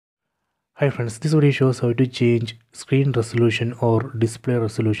Hi friends, this video shows how to change screen resolution or display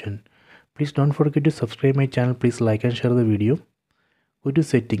resolution. Please don't forget to subscribe my channel. Please like and share the video. Go to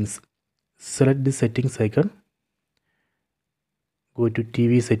settings. Select the settings icon. Go to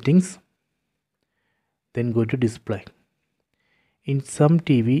TV settings. Then go to display. In some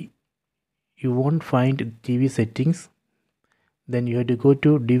TV, you won't find TV settings. Then you have to go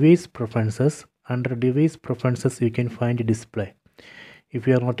to device preferences. Under device preferences, you can find display. If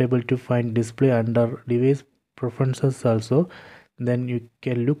you are not able to find display under device preferences also, then you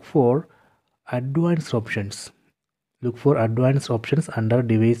can look for advanced options. Look for advanced options under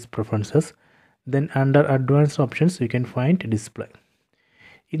device preferences. Then under advanced options you can find display.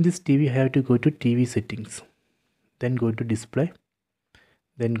 In this TV you have to go to TV settings, then go to display,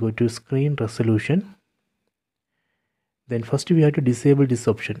 then go to screen resolution. Then first we have to disable this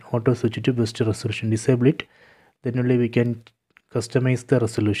option, auto switch to best resolution. Disable it, then only we can customize the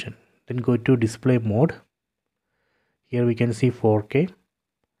resolution. Then go to display mode. Here we can see 4K,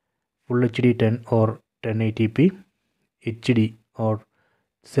 Full HD 10 or 1080p, HD or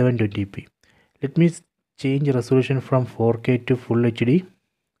 720p. Let me change resolution from 4K to Full HD.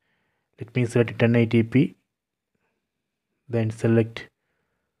 Let me select 1080p, then select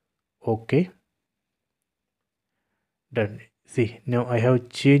OK. Done. See, now I have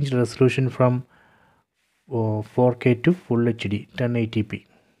changed resolution from 4K to Full HD 1080p.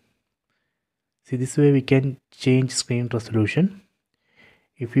 See, this way we can change screen resolution.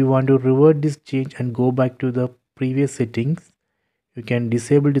 If you want to revert this change and go back to the previous settings, you can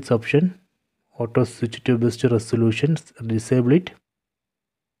disable this option, auto switch to best resolution. Disable it,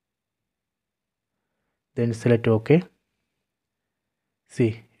 then select OK.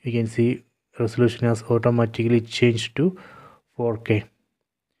 See, you can see resolution has automatically changed to 4K.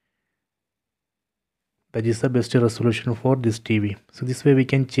 That is the best resolution for this TV. So this way we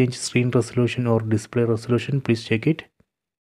can change screen resolution or display resolution. Please check it.